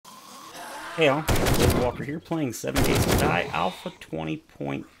Hey all, Walker here, playing 7 Days to Die, Alpha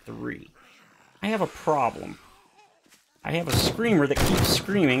 20.3. I have a problem. I have a screamer that keeps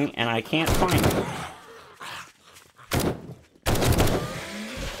screaming, and I can't find it.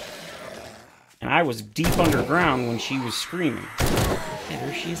 And I was deep underground when she was screaming. Hey,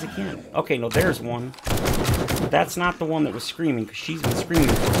 there she is again. Okay, no, there's one. But that's not the one that was screaming, because she's been screaming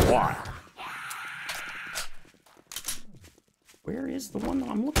for a while. Where is the one that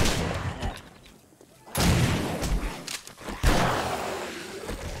I'm looking for?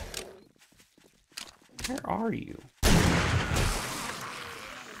 Where are you?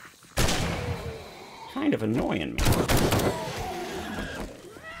 Kind of annoying me.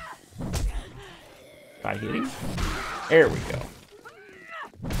 By hitting? There we go.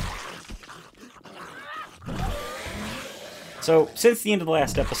 So, since the end of the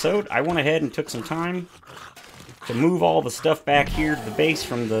last episode, I went ahead and took some time to move all the stuff back here to the base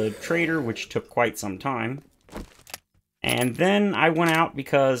from the trader, which took quite some time. And then I went out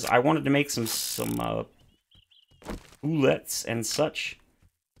because I wanted to make some bullets and such.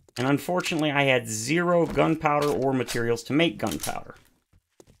 And unfortunately, I had 0 gunpowder or materials to make gunpowder.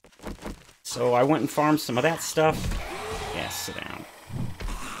 So I went and farmed some of that stuff. Yeah, sit down.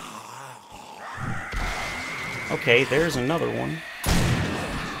 Okay, there's another one.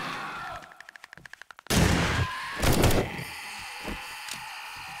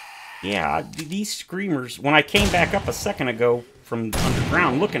 Yeah, these screamers, when I came back up a second ago from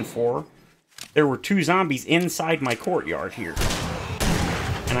underground looking for her, there were 2 zombies inside my courtyard here.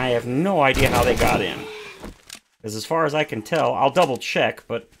 And I have no idea how they got in. Because as far as I can tell, I'll double check,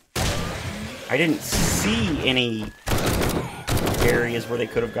 but I didn't see any areas where they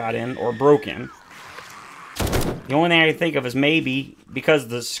could have got in or broken. The only thing I can think of is maybe because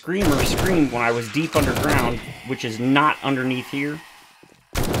the screamer screamed when I was deep underground, which is not underneath here.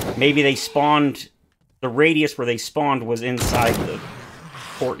 Maybe they spawned, the radius where they spawned was inside the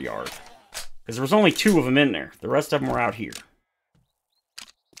courtyard. Because there was only 2 of them in there. The rest of them were out here.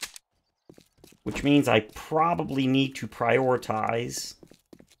 Which means I probably need to prioritize...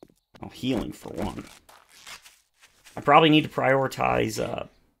 well, healing for one. I probably need to prioritize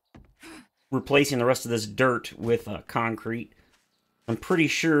replacing the rest of this dirt with concrete. I'm pretty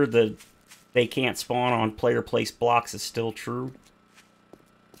sure that they can't spawn on player-placed blocks is still true.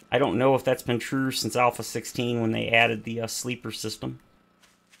 I don't know if that's been true since Alpha 16 when they added the sleeper system.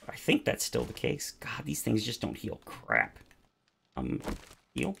 I think that's still the case. God, these things just don't heal crap.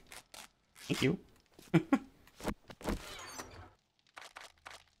 Heal? Thank you.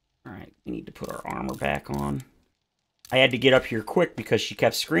 Alright, we need to put our armor back on. I had to get up here quick because she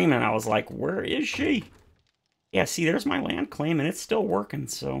kept screaming. I was like, where is she? Yeah, see, there's my land claim, and it's still working,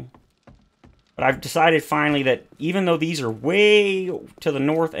 so... But I've decided finally that even though these are way to the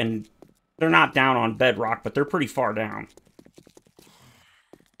north, and they're not down on bedrock, but they're pretty far down.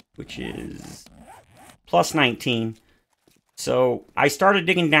 Which is plus 19. So I started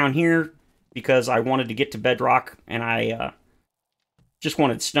digging down here because I wanted to get to bedrock, and I just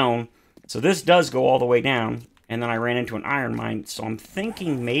wanted stone. So this does go all the way down, and then I ran into an iron mine. So I'm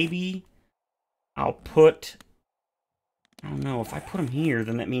thinking maybe I'll put... I don't know, if I put them here,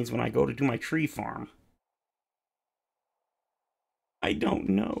 then that means when I go to do my tree farm. I don't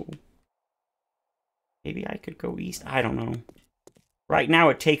know. Maybe I could go east? I don't know. Right now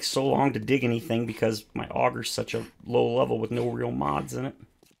it takes so long to dig anything because my auger's such a low level with no real mods in it.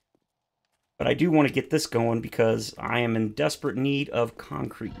 But I do want to get this going because I am in desperate need of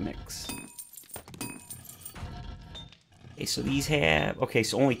concrete mix. Okay, so these have... okay,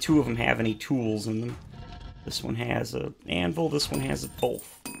 so only 2 of them have any tools in them. This one has an anvil, this one has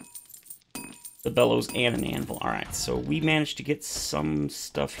both. The bellows and an anvil. Alright, so we managed to get some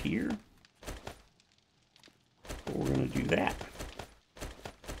stuff here. So we're going to do that.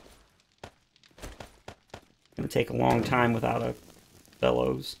 It's going to take a long time without a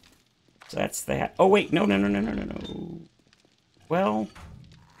bellows. So that's that. Oh, wait, no. Well,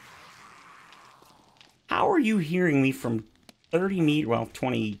 how are you hearing me from 30 meters, well,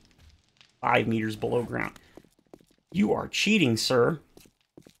 25 meters below ground? You are cheating, sir.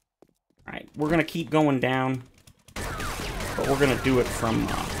 Alright, we're going to keep going down, but we're going to do it from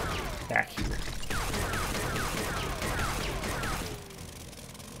back here.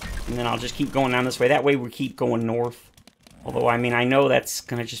 And then I'll just keep going down this way. That way we keep going north. Although, I mean, I know that's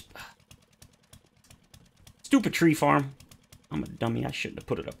going to just... stupid tree farm. I'm a dummy. I shouldn't have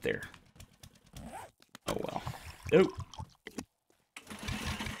put it up there. Oh, well. Oh.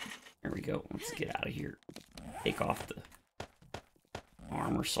 There we go. Let's get out of here. Take off the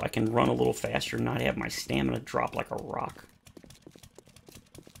armor so I can run a little faster and not have my stamina drop like a rock.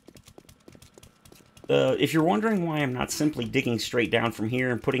 If you're wondering why I'm not simply digging straight down from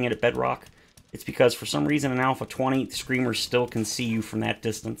here and putting it at bedrock, it's because for some reason in Alpha 20, Screamers still can see you from that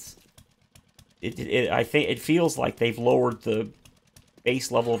distance. I think it feels like they've lowered the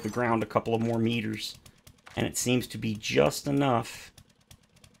base level of the ground a couple of more meters, and it seems to be just enough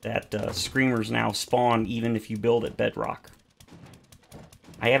that Screamers now spawn even if you build at bedrock.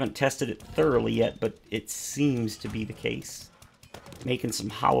 I haven't tested it thoroughly yet, but it seems to be the case. Making some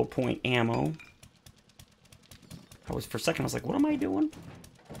hollow point ammo. For a second I was like, what am I doing?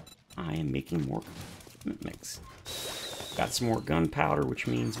 I am making more mix. Got some more gunpowder, which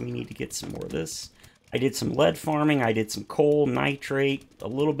means we need to get some more of this. I did some lead farming, I did some coal, nitrate, a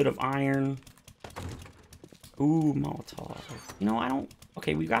little bit of iron. Ooh, Molotov. You know, I don't...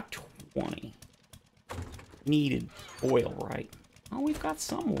 Okay, we got 20. Needed oil, right? Oh, we've got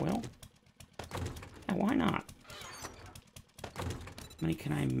some oil. Yeah, why not? How many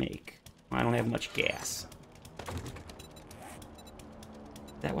can I make? I don't have much gas.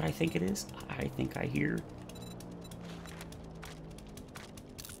 Is that what I think it is? I think I hear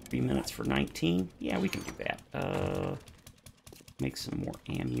 3 minutes for 19. Yeah, we can do that. Make some more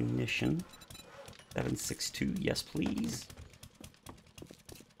ammunition. 7.62, yes please.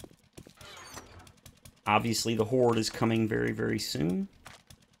 Obviously the Horde is coming very, very soon.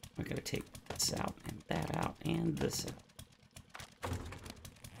 I gotta take this out, and that out, and this out.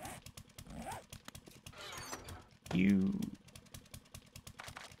 You.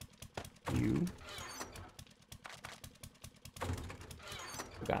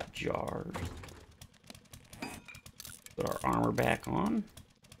 We got jars. Put our armor back on.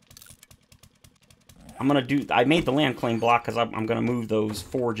 I'm gonna do... I made the land claim block because I'm gonna move those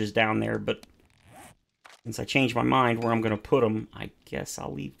forges down there, but since I changed my mind where I'm gonna put them, I guess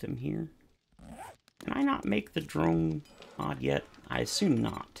I'll leave them here. Can I not make the drone mod yet? I assume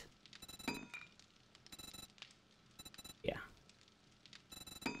not. Yeah.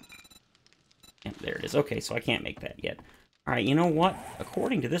 Yep, there it is. Okay, so I can't make that yet. Alright, you know what?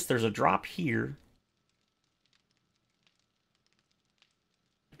 According to this, there's a drop here.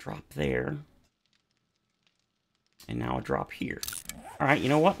 A drop there. And now a drop here. Alright, you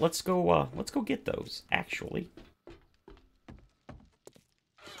know what? Let's go get those, actually.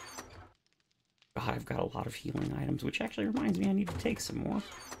 God, I've got a lot of healing items, which actually reminds me I need to take some more.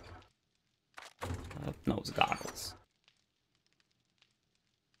 Nose goggles.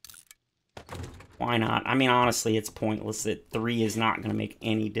 Why not? I mean, honestly, it's pointless. 3 is not going to make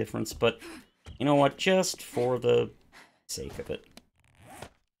any difference, but you know what? Just for the sake of it.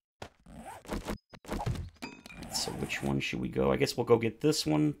 So which one should we go? I guess we'll go get this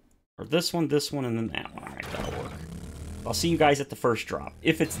one, or this one, and then that one. Alright, that'll work. I'll see you guys at the first drop.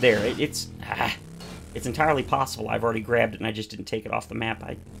 If it's there, it's entirely possible I've already grabbed it and I just didn't take it off the map.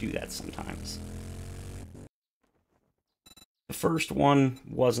 I do that sometimes. The first one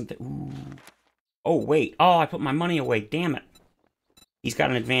wasn't the... Ooh. Oh, wait. Oh, I put my money away. Damn it. He's got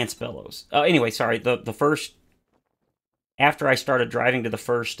an advanced bellows. Anyway, sorry. The first... After I started driving to the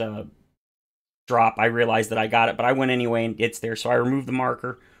first drop, I realized that I got it, but I went anyway and it's there, so I removed the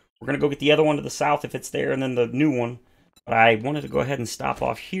marker. We're going to go get the other one to the south if it's there, and then the new one. But I wanted to go ahead and stop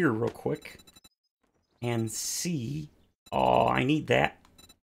off here real quick and see... Oh, I need that.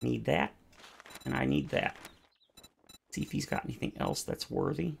 Need that. And I need that. See if he's got anything else that's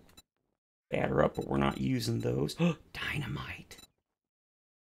worthy. Batter up, but we're not using those. Oh, dynamite.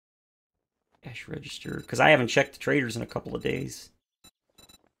 Cash register. Because I haven't checked the traders in a couple of days.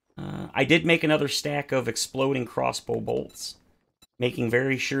 I did make another stack of exploding crossbow bolts. Making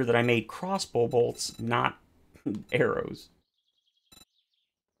very sure that I made crossbow bolts, not arrows.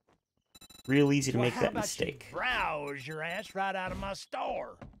 Real easy to make that mistake. You browse your ass right out of my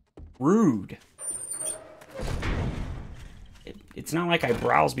store. Rude. It's not like I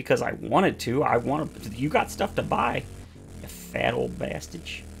browse because I wanted to. You got stuff to buy. You fat old bastard.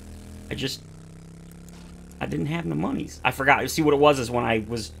 I didn't have no monies. I forgot. See what it was is when I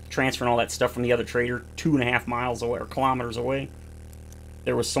was transferring all that stuff from the other trader 2.5 miles away or kilometers away.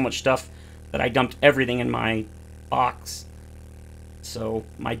 There was so much stuff that I dumped everything in my box. So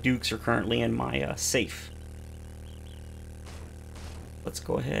my dukes are currently in my safe. Let's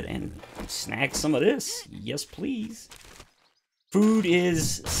go ahead and snag some of this. Yes, please. Food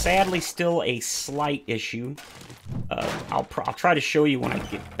is sadly still a slight issue. I'll try to show you when I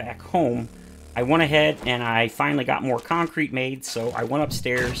get back home. I went ahead and I finally got more concrete made, so I went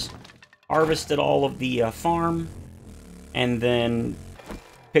upstairs, harvested all of the farm, and then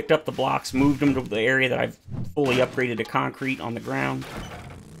picked up the blocks, moved them to the area that I've fully upgraded to concrete on the ground,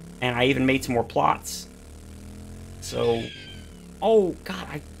 and I even made some more plots. So, oh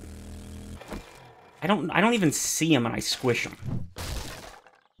god, I don't even see them, and I squish them.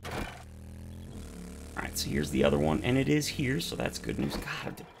 Alright, so here's the other one, and it is here, so that's good news.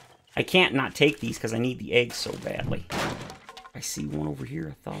 God, I can't not take these because I need the eggs so badly. I see one over here.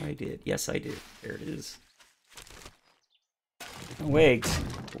 I thought I did. Yes, I did. There it is. No eggs.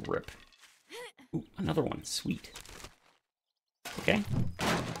 Rip. Ooh, another one. Sweet. Okay.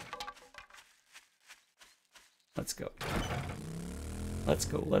 Let's go. Let's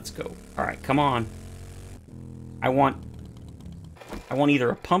go. Let's go. Alright, come on. I want either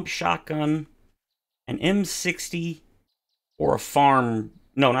a pump shotgun, an M60, or a farm...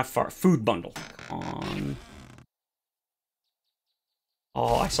 No, not farm. Food bundle. Come on.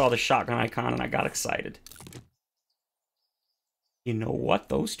 Oh, I saw the shotgun icon and I got excited. You know what?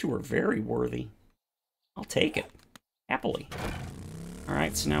 Those two are very worthy. I'll take it. Happily.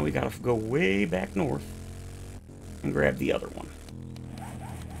 Alright, so now we gotta go way back north and grab the other one.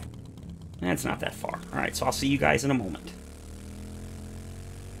 That's not that far. Alright, so I'll see you guys in a moment.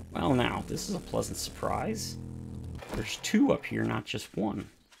 Well, now, this is a pleasant surprise. There's two up here, not just one.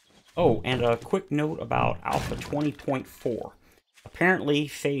 Oh, and a quick note about Alpha 20.4. Apparently,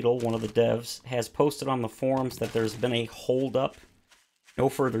 Fatal, one of the devs, has posted on the forums that there's been a hold-up. No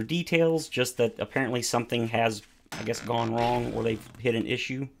further details, just that apparently something has, I guess, gone wrong, or they've hit an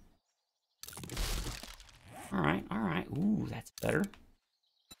issue. Alright, alright. Ooh, that's better.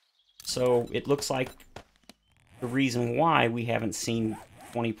 So, it looks like the reason why we haven't seen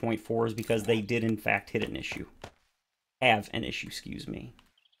 20.4 is because they did, in fact, hit an issue. Have an issue, excuse me.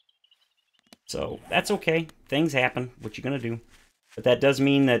 So, that's okay. Things happen. What you gonna do? But that does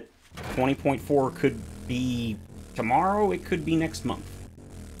mean that 20.4 could be tomorrow, it could be next month.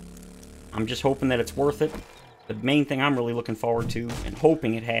 I'm just hoping that it's worth it. The main thing I'm really looking forward to, and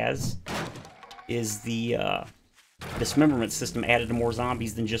hoping it has, is the dismemberment system added to more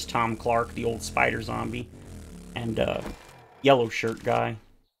zombies than just Tom Clark, the old spider zombie, and yellow shirt guy.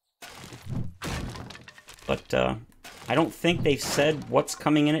 But I don't think they've said what's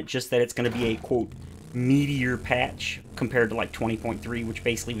coming in it, just that it's going to be a, quote, meteor patch compared to like 20.3, which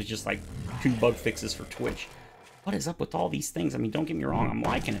basically was just like 2 bug fixes for Twitch. What is up with all these things? I mean, don't get me wrong, I'm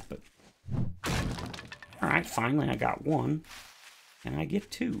liking it, but... Alright, finally I got one. And I get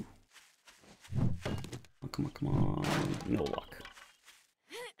 2. Oh, come on, come on. No luck.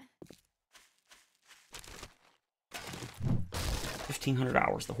 1,500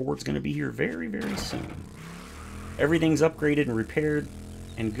 hours. The Horde's going to be here very, very soon. Everything's upgraded and repaired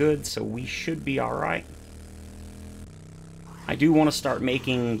and good, so we should be alright. I do want to start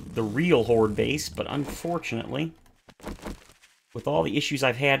making the real Horde base, but unfortunately, with all the issues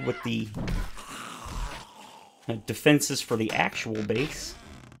I've had with the defenses for the actual base...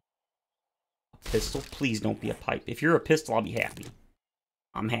 A pistol? Please don't be a pipe. If you're a pistol, I'll be happy.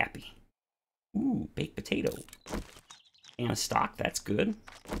 I'm happy. Ooh, baked potato. And a stock, that's good.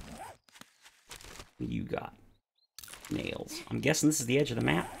 What you got? Nails. I'm guessing this is the edge of the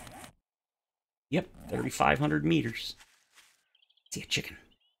map. Yep, 3,500 meters. See a chicken.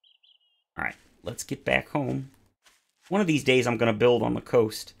 Alright, let's get back home. One of these days I'm going to build on the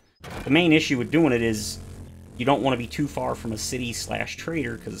coast. The main issue with doing it is you don't want to be too far from a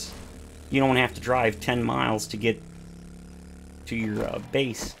city/trader, because you don't want to have to drive 10 miles to get to your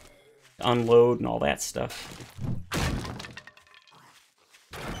base, to unload and all that stuff.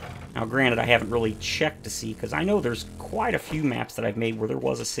 Now, granted, I haven't really checked to see, because I know there's quite a few maps that I've made where there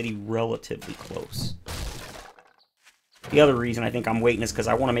was a city relatively close. The other reason I think I'm waiting is because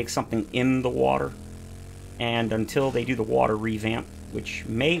I want to make something in the water. And until they do the water revamp, which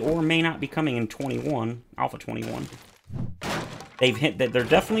may or may not be coming in 21, Alpha 21, they've hit that they're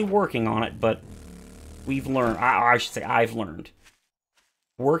definitely working on it, but we've learned, I should say I've learned,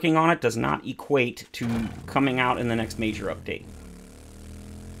 working on it does not equate to coming out in the next major update.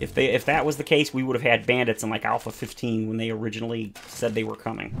 If that was the case, we would have had bandits in like Alpha 15 when they originally said they were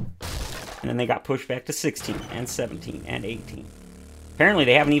coming. And then they got pushed back to 16 and 17 and 18. Apparently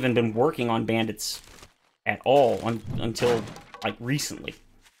they haven't even been working on bandits at all until like recently.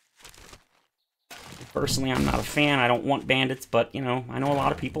 Personally, I'm not a fan. I don't want bandits, but you know, I know a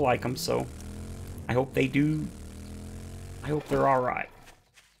lot of people like them, so I hope they do. I hope they're alright.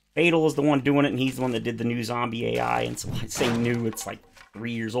 Fatal is the one doing it, and he's the one that did the new zombie AI, and so I say new, it's like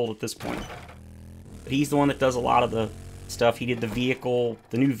 3 years old at this point. But he's the one that does a lot of the stuff. He did the vehicle,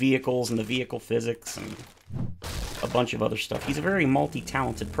 the new vehicles and the vehicle physics and a bunch of other stuff. He's a very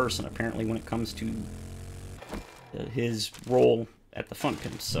multi-talented person, apparently, when it comes to his role at the Fun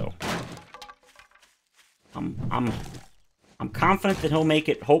Pimps, so I'm confident that he'll make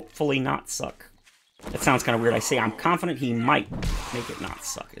it hopefully not suck. That sounds kind of weird. I say I'm confident he might make it not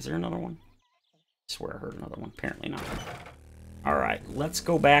suck. Is there another one? swear I heard another one. Apparently not. Alright, let's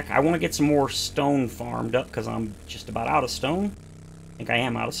go back. I want to get some more stone farmed up because I'm just about out of stone. I think I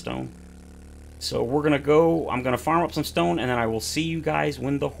am out of stone. So we're going to go, I'm going to farm up some stone, and then I will see you guys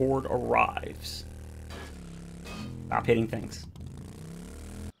when the Horde arrives. Stop hitting things.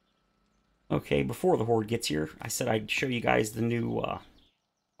 Okay, before the Horde gets here, I said I'd show you guys the new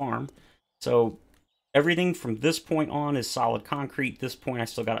farm. So everything from this point on is solid concrete. This point I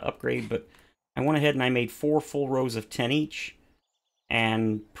still got to upgrade, but I went ahead and I made 4 full rows of 10 each,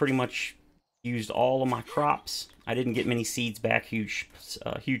 and pretty much used all of my crops. I didn't get many seeds back, huge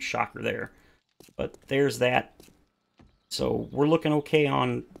shocker there. But there's that. So we're looking okay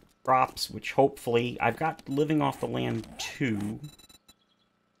on crops, which hopefully I've got living off the land 2.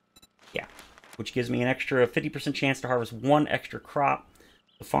 Yeah, which gives me an extra 50% chance to harvest 1 extra crop.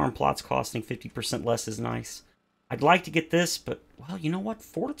 The farm plot's costing 50% less is nice. I'd like to get this, but, well, you know what?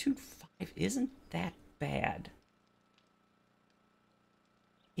 Fortitude 5 isn't that bad.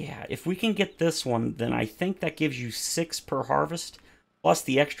 Yeah, if we can get this one, then I think that gives you 6 per harvest, plus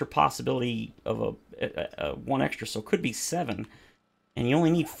the extra possibility of a 1 extra, so it could be 7. And you only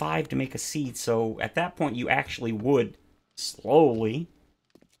need 5 to make a seed, so at that point you actually would slowly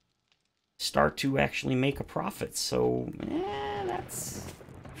start to actually make a profit. So, that's...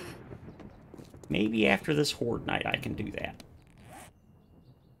 Maybe after this Horde night I can do that.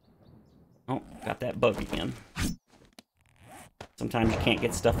 Oh, got that bug again. Sometimes you can't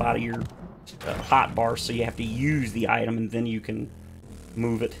get stuff out of your hot bar, so you have to use the item and then you can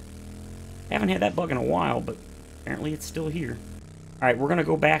move it. Haven't had that bug in a while, but apparently it's still here. Alright, we're going to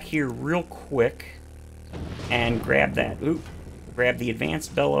go back here real quick and grab that. Oop. Grab the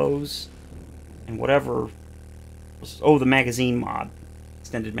advanced bellows and whatever. Oh, the magazine mod.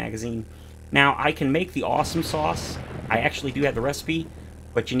 Extended magazine. Now, I can make the awesome sauce. I actually do have the recipe,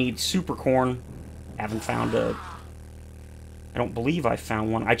 but you need super corn. Haven't found a... I don't believe I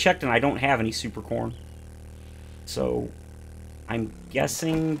found one. I checked and I don't have any super corn. So, I'm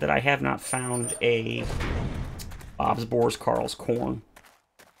guessing that I have not found a Bob's Boars Carl's corn.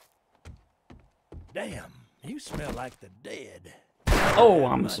 Damn, you smell like the dead. Oh,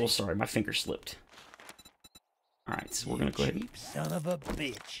 I'm so sorry. My finger slipped. Alright, so we're going to go ahead and... Cheap son of a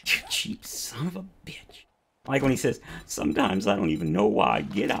bitch. Cheap son of a bitch. I like when he says, sometimes I don't even know why I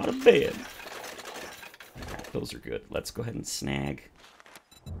get out of bed. Those are good. Let's go ahead and snag.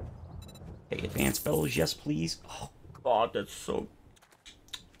 Okay, advanced bellows, yes please. Oh god, that's so...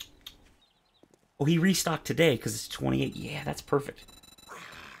 Oh, he restocked today because it's 28. Yeah, that's perfect.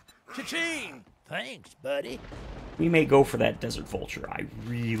 Cha-ching! Thanks, buddy. We may go for that Desert Vulture. I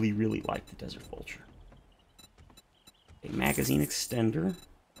really, really like the Desert Vulture. A magazine extender.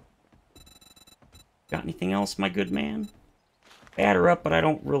 Got anything else, my good man? Batter up, but I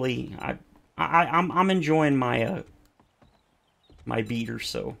don't really... I'm enjoying my my beater,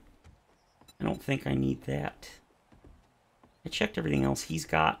 so I don't think I need that. I checked everything else he's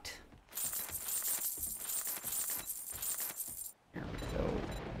got. There we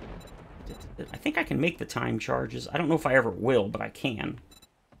go. I think I can make the time charges. I don't know if I ever will, but I can.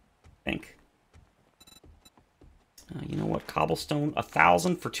 I think. You know what? Cobblestone,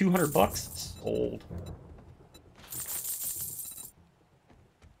 1,000 for 200 bucks. Sold.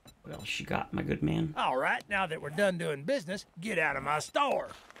 What else you got, my good man? All right, now that we're done doing business, get out of my store.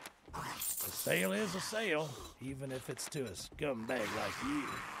 A sale is a sale, even if it's to a scumbag like you.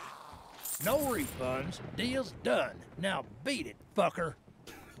 No refunds. Deal's done. Now beat it, fucker.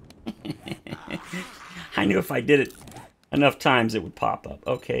 I knew if I did it enough times it would pop up.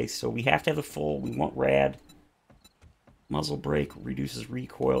 Okay, so we have to have the full. We want rad. Muzzle brake reduces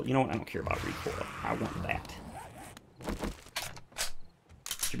recoil. You know what? I don't care about recoil. I want that.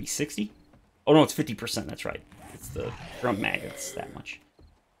 Should be 60? Oh, no, it's 50%. That's right. It's the drum mag. It's that much.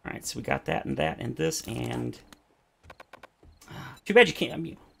 Alright, so we got that and this, and... too bad you can't... I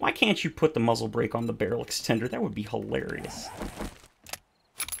mean, why can't you put the muzzle brake on the barrel extender? That would be hilarious.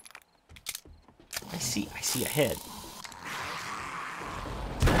 I see a head.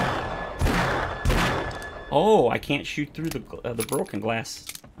 Oh, I can't shoot through the broken glass.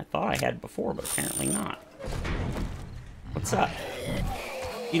 I thought I had before, but apparently not. What's up?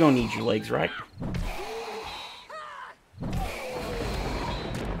 You don't need your legs, right?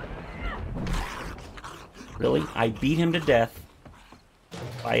 Really? I beat him to death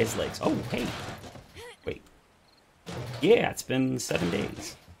by his legs. Oh, hey. Wait. Yeah, it's been 7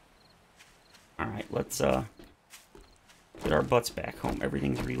 days. Alright, let's get our butts back home.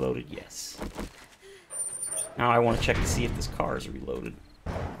 Everything's reloaded? Yes. Now I want to check to see if this car is reloaded.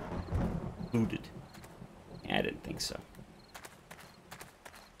 Looted. Yeah, I didn't think so.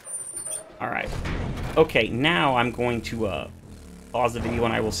 Alright. Okay, now I'm going to pause the video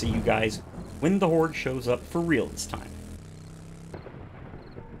and I will see you guys when the Horde shows up for real this time.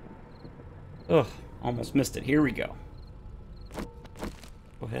 Ugh, almost missed it. Here we go.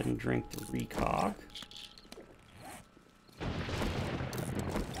 Go ahead and drink the recog.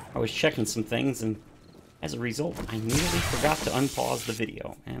 I was checking some things, and as a result, I nearly forgot to unpause the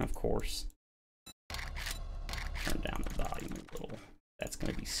video. And of course, turn down the volume a little. That's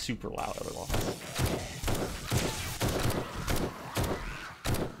going to be super loud otherwise.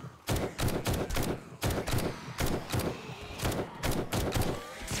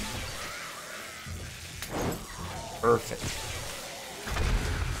 Perfect.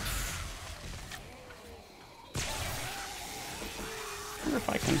 I wonder if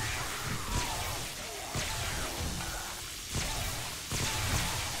I can...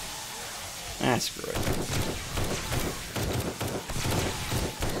 Ah, screw it.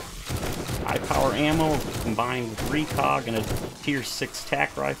 High power ammo combined with recog and a tier 6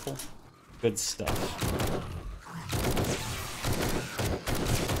 tac rifle. Good stuff.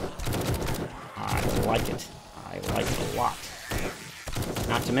 I like it. I like it a lot.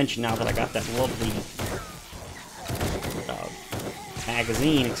 Not to mention now that I got that lovely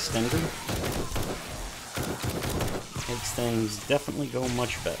magazine extender. Makes things definitely go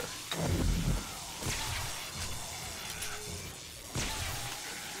much better.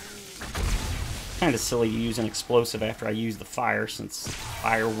 Kind of silly to use an explosive after I use the fire, since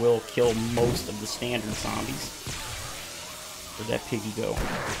fire will kill most of the standard zombies. Where'd that piggy go?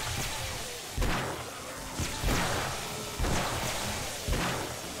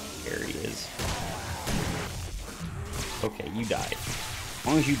 There he is. Okay, you died. As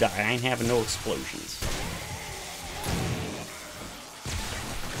long as you die, I ain't having no explosions.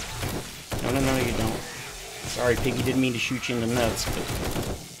 No, you don't. Sorry, piggy, didn't mean to shoot you in the nuts, but...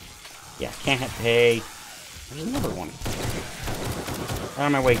 yeah, can't have... hey, there's another one. Out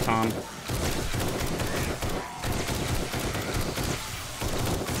of my way, Tom.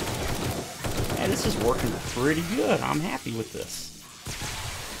 Yeah, this is working pretty good. I'm happy with this.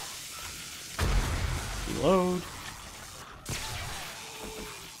 Reload.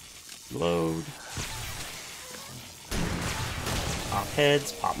 Reload. Pop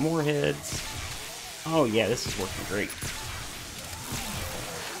heads, pop more heads. Oh yeah, this is working great.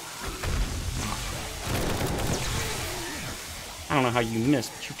 I don't know how you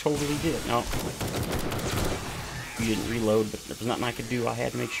missed, but you totally did. No. You didn't reload, but there was nothing I could do. I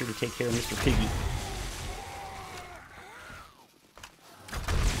had to make sure to take care of Mr. Piggy.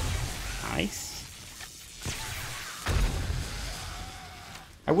 Nice.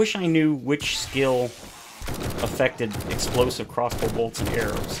 I wish I knew which skill affected explosive crossbow bolts and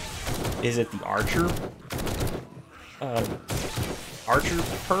arrows. Is it the archer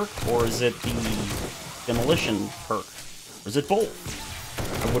perk, or is it the demolition perk? Or is it both?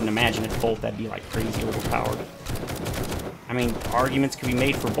 I wouldn't imagine it's both. That'd be like crazy overpowered. I mean, arguments could be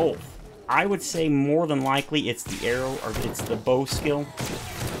made for both. I would say more than likely it's the arrow, or it's the bow skill,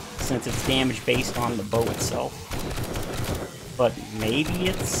 since it's damage based on the bow itself. But maybe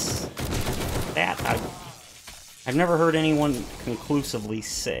it's that. I've never heard anyone conclusively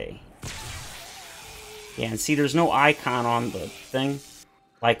say. Yeah, and see, there's no icon on the thing.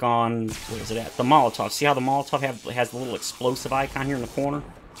 Like on, where is it at? The Molotov. See how the Molotov has the little explosive icon here in the corner?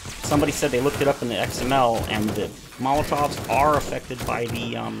 Somebody said they looked it up in the XML, and the Molotovs are affected by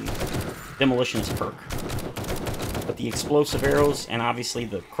the Demolitionist perk. But the explosive arrows, and obviously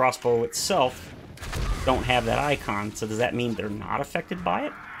the crossbow itself, don't have that icon. So does that mean they're not affected by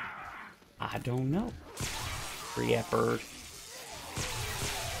it? I don't know. Free at bird.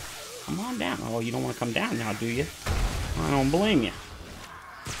 Come on down. Oh, you don't want to come down now, do you? I don't blame you.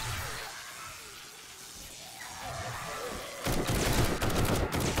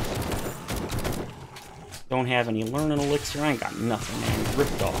 Don't have any learning elixir. I ain't got nothing, man.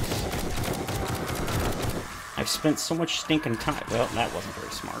 Ripped off. I've spent so much stinking time. Well, that wasn't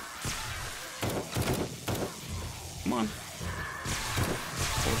very smart. Come on.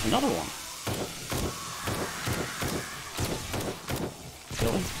 There's another one.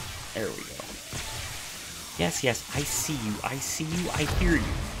 Really? There we go. Yes, yes, I see you. I see you. I hear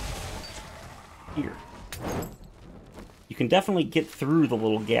you. Here. You can definitely get through the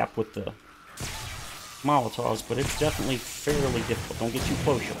little gap with the Molotovs, but it's definitely fairly difficult. Don't get too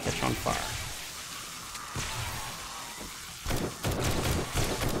close, you'll catch on fire.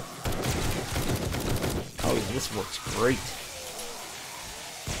 Oh yeah, this works great.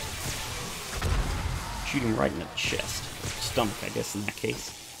 Shoot him right in the chest. Stomach, I guess, in that case.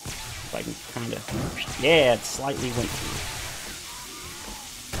 If I can kind of... yeah, it slightly went through.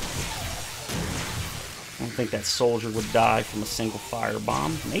 I don't think that soldier would die from a single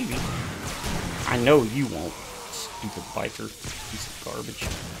firebomb. Maybe. I know you won't, stupid biker. Piece of garbage.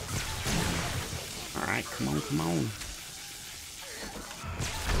 Alright, come on, come on.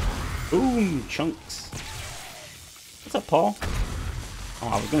 Boom! Chunks. What's up, Paul? Oh,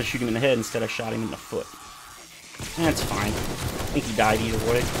 I was going to shoot him in the head, instead I shot him in the foot. That's fine. I think he died either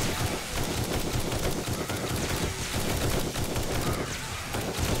way.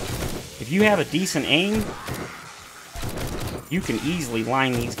 If you have a decent aim, you can easily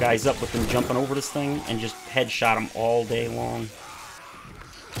line these guys up with them jumping over this thing and just headshot them all day long.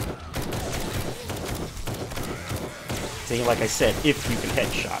 See, like I said, if you can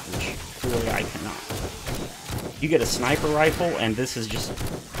headshot, which clearly I cannot. You get a sniper rifle, and this is just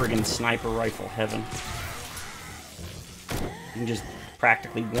friggin' sniper rifle heaven. You can just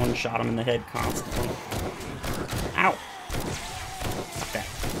practically one-shot them in the head constantly. Ow! Fuck that.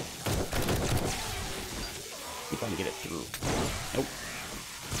 See if I can get it through. Nope.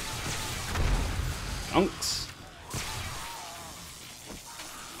 Chunks.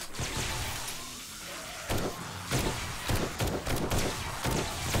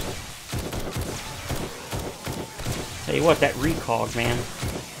 Tell you what, that recog, man.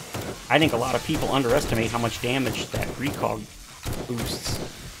 I think a lot of people underestimate how much damage that recog boosts.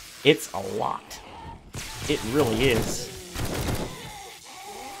 It's a lot. It really is.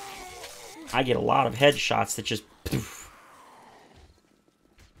 I get a lot of headshots that just poof.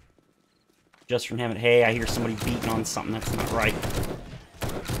 Just from having, hey, I hear somebody beating on something that's not right.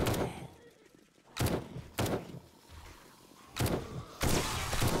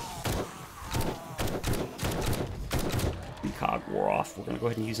 Recog wore off. We're going to go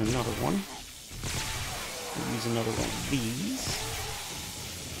ahead and use another one. We'll use another one of these.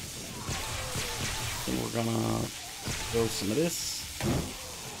 Then we're going to throw some of this.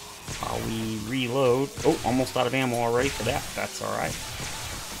 While we reload. Oh, almost out of ammo already for that. That's alright.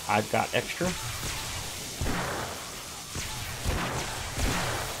 I've got extra.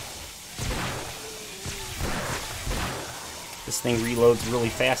 This thing reloads really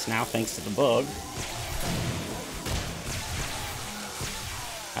fast now thanks to the bug.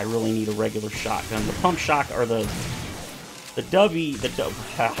 I really need a regular shotgun. The pump shock, or I was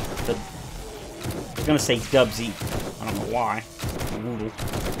gonna say Dubsy. I don't know why. Noodle.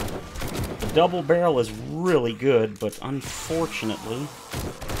 The double barrel is really good, but unfortunately,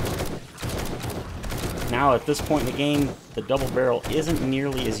 now at this point in the game, the double barrel isn't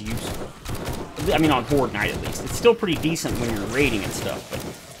nearly as useful. I mean, on Horde night at least. It's still pretty decent when you're raiding and stuff, but...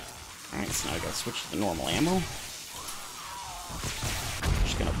 Alright, so now I gotta switch to the normal ammo.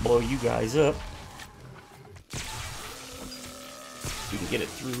 Just gonna blow you guys up. You can get it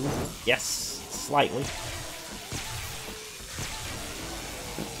through. Yes, slightly.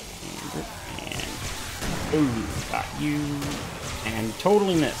 And ooh, got you. And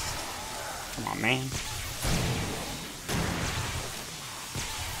totally missed. Come on, man.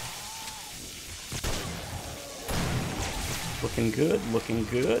 Looking good, looking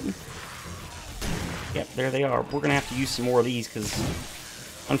good. Yep, there they are. We're going to have to use some more of these because,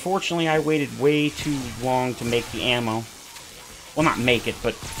 unfortunately, I waited way too long to make the ammo. Well, not make it,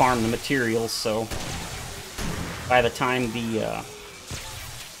 but farm the materials, so by the time the,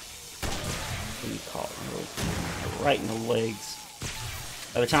 what do you call it? Right in the legs.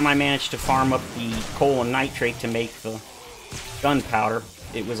 By the time I managed to farm up the coal and nitrate to make the gunpowder,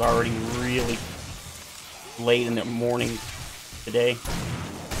 it was already really late in the morning today.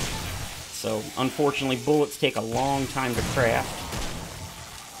 So, unfortunately, bullets take a long time to craft.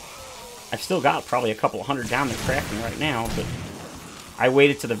 I've still got probably a couple hundred down there crafting right now, but I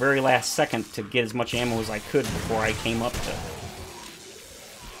waited to the very last second to get as much ammo as I could before I came up to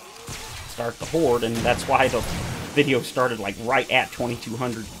start the Horde, and that's why the video started like right at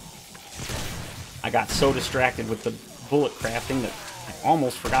 2200. I got so distracted with the bullet crafting that I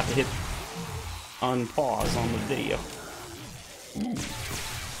almost forgot to hit unpause on the video. Ooh.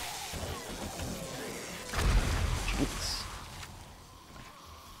 Chunks.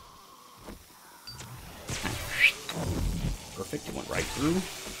 Perfect, it went right through.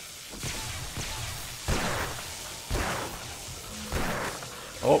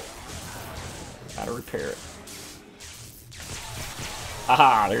 Oh, gotta repair it.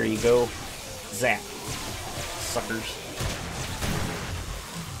 Aha, there you go. Zap. Suckers.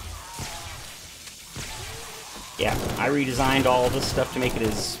 Yeah, I redesigned all this stuff to make it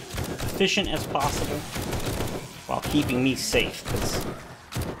as efficient as possible while keeping me safe, because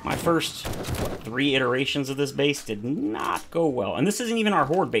my first 3 iterations of this base did not go well. And this isn't even our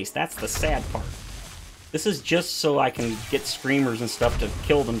Horde base, that's the sad part. This is just so I can get screamers and stuff to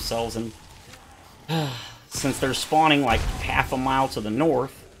kill themselves and Since they're spawning like half a mile to the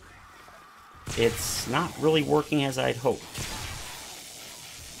north, it's not really working as I'd hoped.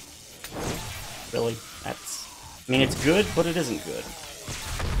 Really? I mean, it's good, but it isn't good.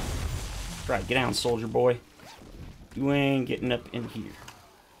 Right, get down, soldier boy. You ain't getting up in here.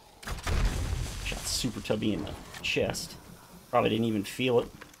 Shot Super Tubby in the chest. Probably didn't even feel it.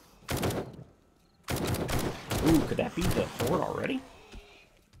 Ooh, could that be the Horde already?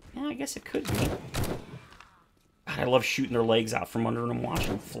 Yeah, I guess it could be. God, I love shooting their legs out from under them and watching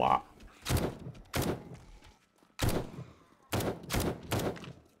them flop.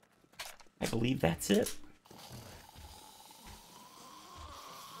 I believe that's it.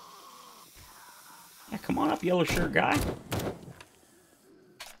 Yeah, come on up, yellow shirt guy.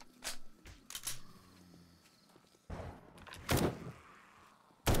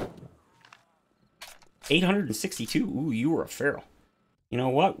 $862. Ooh, you were a feral. You know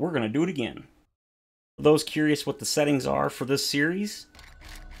what? We're going to do it again. For those curious what the settings are for this series,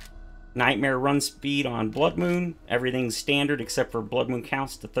 Nightmare run speed on Blood Moon. Everything's standard except for Blood Moon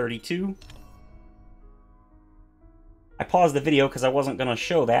counts to 32. I paused the video because I wasn't going to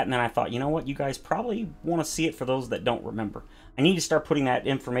show that, and then I thought, you know what? You guys probably want to see it for those that don't remember. I need to start putting that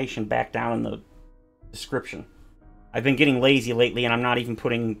information back down in the description. I've been getting lazy lately, and I'm not even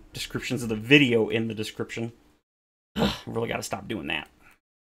putting descriptions of the video in the description. I really got to stop doing that.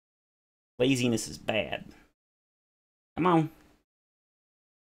 Laziness is bad. Come on.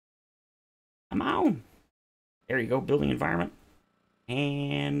 Come on. There you go, building environment.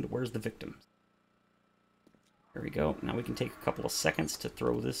 And where's the victims? There we go. Now we can take a couple of seconds to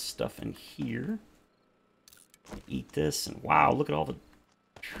throw this stuff in here. Eat this, and wow, look at all the...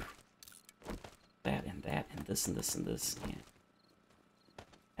 that, and this, and this, and this, and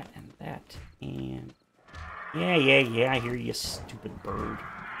that, and that, and... Yeah, I hear you, stupid bird.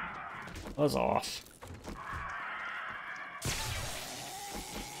 Buzz off.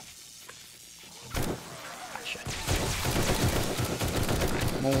 Gotcha.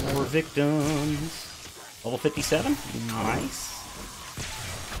 Right, more victims. Level 57? Nice.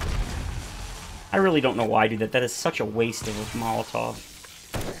 I really don't know why I do that. That is such a waste of a Molotov.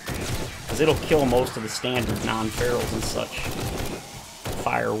 Because it'll kill most of the standard non-ferals and such.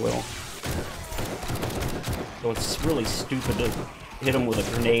 Fire will. So it's really stupid to hit them with a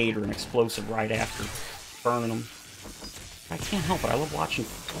grenade or an explosive right after burning them. I can't help it. I love watching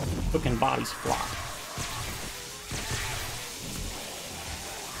cooking bodies flop.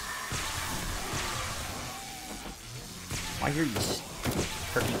 I hear you,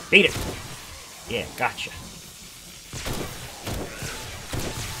 turkey. Beat it! Yeah, gotcha.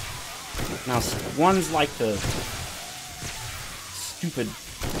 Now, ones like the stupid...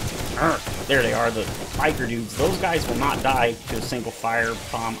 there they are, the biker dudes. Those guys will not die to a single fire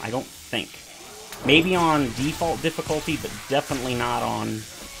bomb, I don't think. Maybe on default difficulty, but definitely not on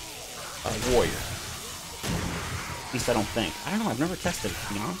Warrior. At least I don't think. I don't know, I've never tested it,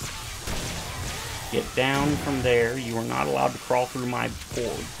 to be honest. Get down from there. You are not allowed to crawl through my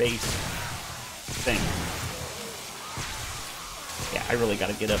base thing. Yeah, I really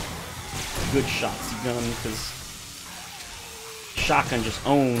gotta get a good shotsy gun, because shotgun just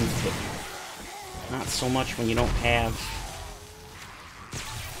owns, but not so much when you don't have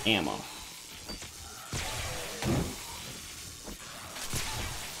ammo.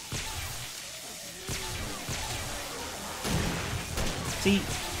 See,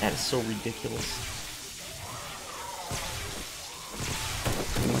 that is so ridiculous.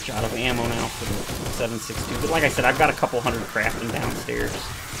 Too much out of ammo now for the 7.62. But like I said, I've got a couple hundred crafting downstairs,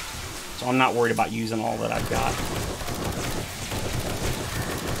 so I'm not worried about using all that I've got.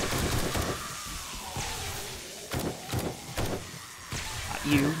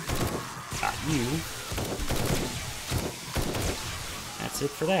 You. Got you. That's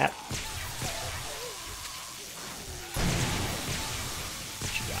it for that.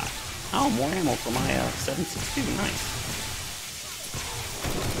 What you got? Oh, more ammo for my 7.62. Nice.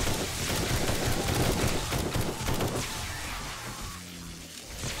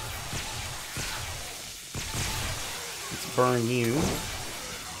 Let's burn you.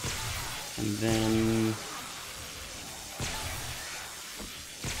 And then...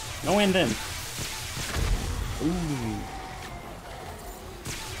 no end then. Ooh.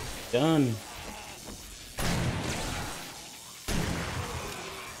 Done.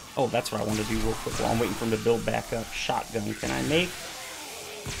 Oh, that's what I want to do real quick while I'm waiting for him to build back up. Shotgun. Can I make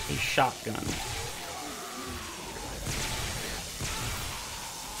a shotgun?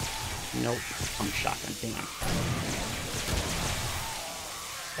 Nope. I'm shotgun. Damn.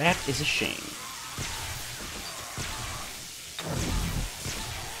 That is a shame.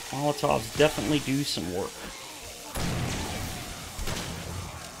 Molotovs definitely do some work.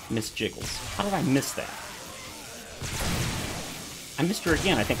 Miss Jiggles. How did I miss that? I missed her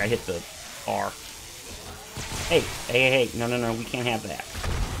again. I think I hit the R. Hey, hey, hey. No, no, no. We can't have that.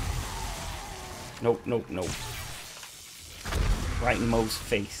 Nope, nope, nope. Right in Mo's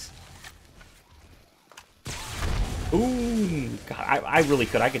face. Ooh, God, I really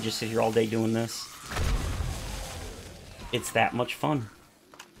could. I could just sit here all day doing this. It's that much fun.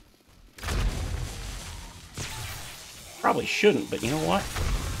 Probably shouldn't, but you know what?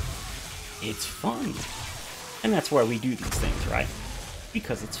 It's fun. And that's why we do these things, right?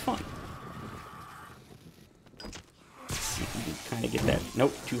 Because it's fun. Let's see if we can kind of get that.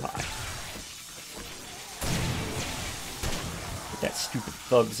 Nope, too high. Get that stupid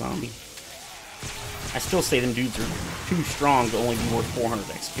thug zombie. I still say them dudes are too strong to only be worth 400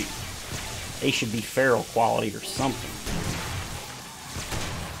 XP. They should be feral quality or something.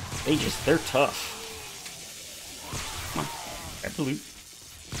 They're tough. Come on, grab the loot.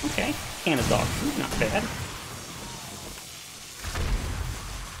 Okay, can of dog food, not bad.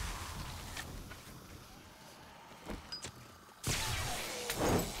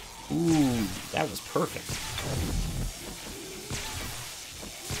 Ooh, that was perfect.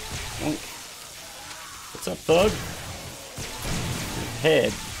 Yoink. What's up, thug? Your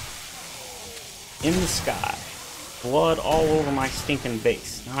head in the sky. Blood all over my stinking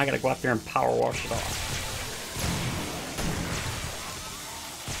base. Now I gotta go out there and power wash it off.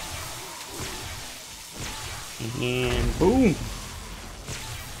 And boom!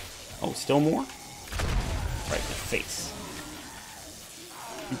 Oh, still more? Right in the face.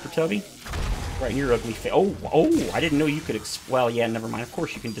 Super Tubby? Right in your ugly face. Oh, oh! I didn't know you could well, yeah, never mind. Of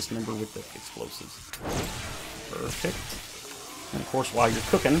course you can dismember with the explosives. Perfect. And of course, while you're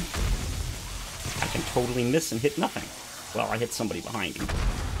cooking, I can totally miss and hit nothing. Well, I hit somebody behind you.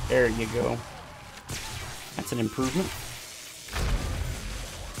 There you go. That's an improvement.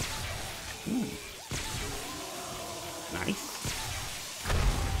 Nice.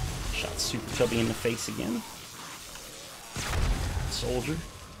 Shot Super Tubby in the face again. Soldier.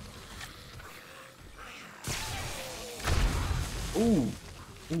 Ooh.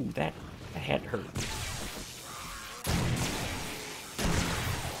 Ooh, that had to hurt.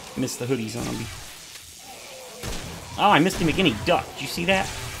 Missed the hoodie zombie. Oh, I missed him again. He ducked. Did you see that?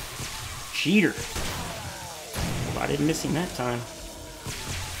 Cheater. Well, I didn't miss him that time.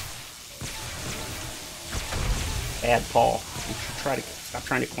 Bad Paul. We should try to stop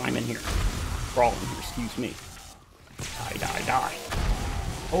trying to climb in here. Crawl in here, excuse me. Die, die, die.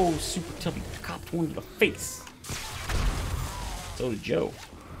 Oh, Super Tubby copped one to the face. So did Joe.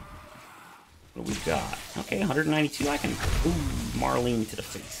 What do we got? Okay, 192. I can. Ooh, Marlene to the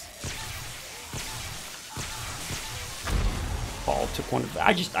face. Paul took one of the.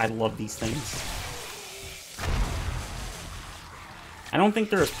 I love these things. I don't think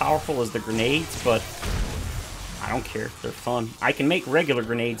they're as powerful as the grenades, but I don't care. They're fun. I can make regular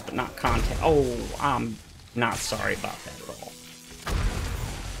grenades, but not contact. Oh, I'm not sorry about that at all.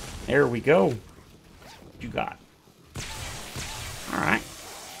 There we go. What you got? Alright.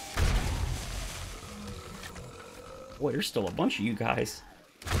 Boy, there's still a bunch of you guys.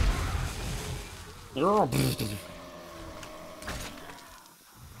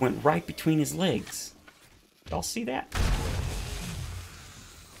 Went right between his legs. Y'all see that?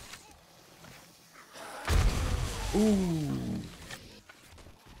 Ooh.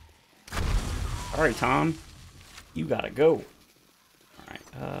 Alright, Tom. You gotta go.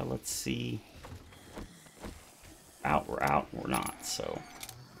 Alright, let's see. We're out, we're not, so.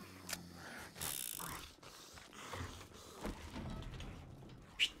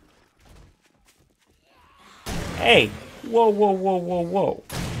 Hey! Whoa, whoa, whoa, whoa, whoa.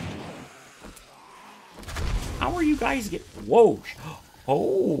 How are you guys whoa!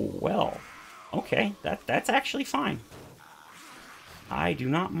 Oh, well. Okay, that's actually fine. I do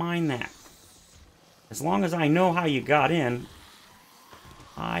not mind that. As long as I know how you got in,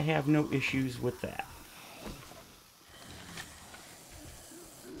 I have no issues with that.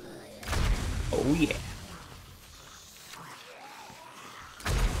 Oh yeah.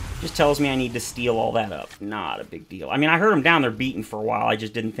 Just tells me I need to steal all that up. Not a big deal. I mean, I heard them down there beating for a while. I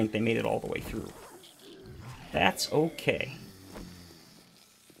just didn't think they made it all the way through. That's okay.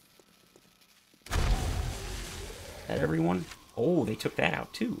 That everyone? Oh, they took that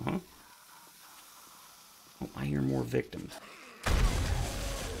out too, huh? Oh, I hear more victims.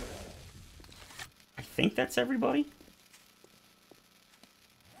 I think that's everybody.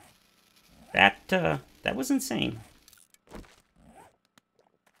 That was insane.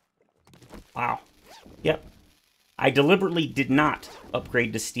 Wow. Yep. I deliberately did not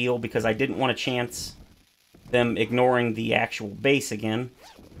upgrade to steel because I didn't want to chance them ignoring the actual base again.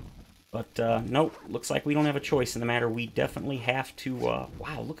 But, nope, looks like we don't have a choice in the matter. We definitely have to,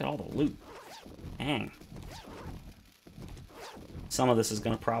 wow, look at all the loot. Dang. Some of this is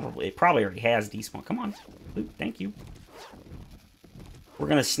going to it probably already has despawn. Come on, loot, thank you. We're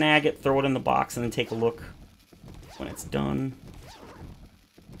going to snag it, throw it in the box, and then take a look when it's done.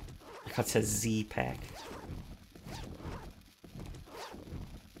 Like how it says Z pack.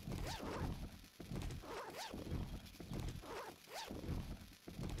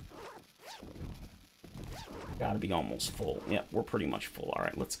 Gotta be almost full. Yep, we're pretty much full.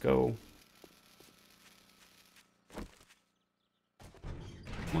 Alright, let's go.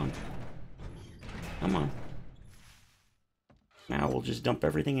 Come on. Come on. Now we'll just dump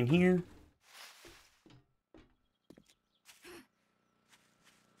everything in here.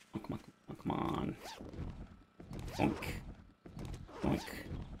 Oh, come on, come on, come on. Boink. Boink.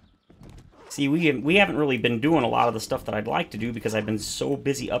 See, we haven't really been doing a lot of the stuff that I'd like to do because I've been so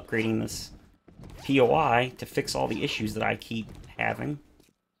busy upgrading this POI to fix all the issues that I keep having.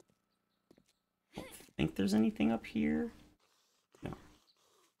 I don't think there's anything up here. No.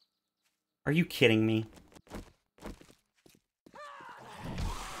 Are you kidding me?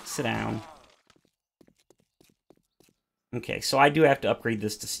 Sit down. Okay, so I do have to upgrade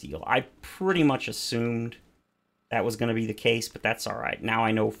this to steel. I pretty much assumed that was going to be the case, but that's alright. Now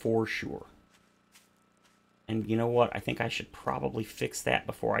I know for sure. And you know what? I think I should probably fix that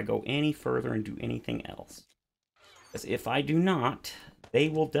before I go any further and do anything else. Because if I do not, they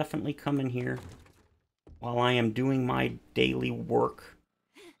will definitely come in here while I am doing my daily work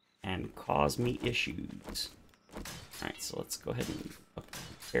and cause me issues. Alright, so let's go ahead and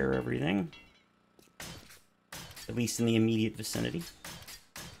repair everything. At least in the immediate vicinity.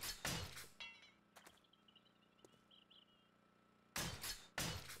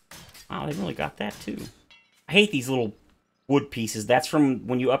 Wow, they really got that too. I hate these little wood pieces. That's from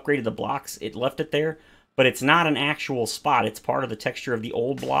when you upgraded the blocks. It left it there, but it's not an actual spot. It's part of the texture of the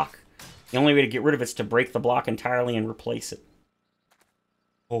old block. The only way to get rid of it is to break the block entirely and replace it.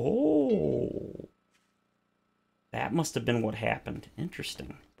 Oh. That must have been what happened.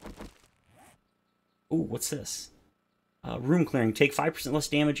 Interesting. Ooh, what's this? Room clearing. Take 5% less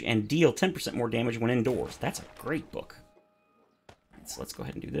damage and deal 10% more damage when indoors. That's a great book. All right, so let's go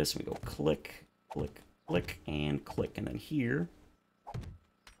ahead and do this. We go click, click, click, and click. And then here.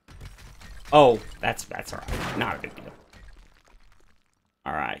 Oh, that's all right. Not a big deal.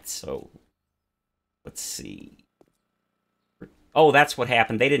 All right, so let's see. Oh, that's what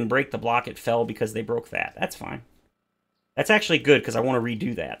happened. They didn't break the block. It fell because they broke that. That's fine. That's actually good because I want to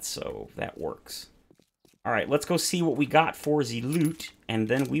redo that, so that works. All right, let's go see what we got for the loot, and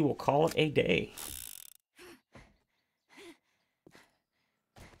then we will call it a day.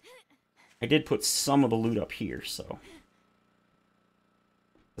 I did put some of the loot up here, so.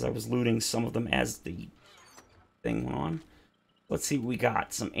 Because I was looting some of them as the thing went on. Let's see what we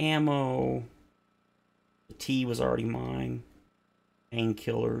got. Some ammo. The tea was already mine.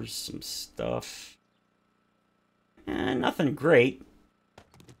 Painkillers, some stuff. Nothing great.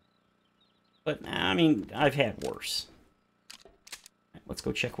 But, I mean, I've had worse. Right, let's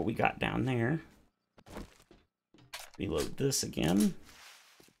go check what we got down there. Reload this again.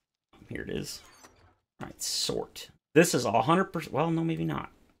 Here it is. Alright, sort. This is 100%. Well, no, maybe not.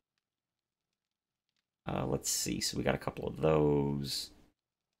 Let's see. So we got a couple of those.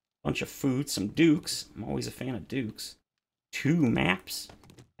 Bunch of food. Some dukes. I'm always a fan of dukes. 2 maps.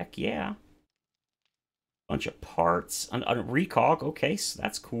 Heck yeah. Bunch of parts. A recog. Okay, so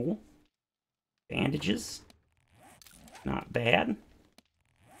that's cool. Bandages. Not bad.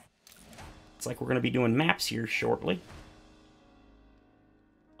 Looks like we're going to be doing maps here shortly.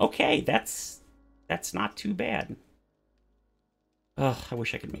 Okay, that's not too bad. Ugh, I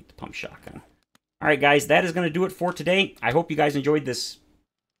wish I could make the pump shotgun. Alright, guys, that is going to do it for today. I hope you guys enjoyed this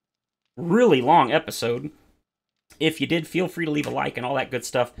really long episode. If you did, feel free to leave a like and all that good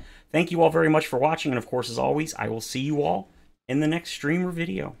stuff. Thank you all very much for watching, and of course, as always, I will see you all in the next stream or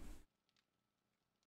video.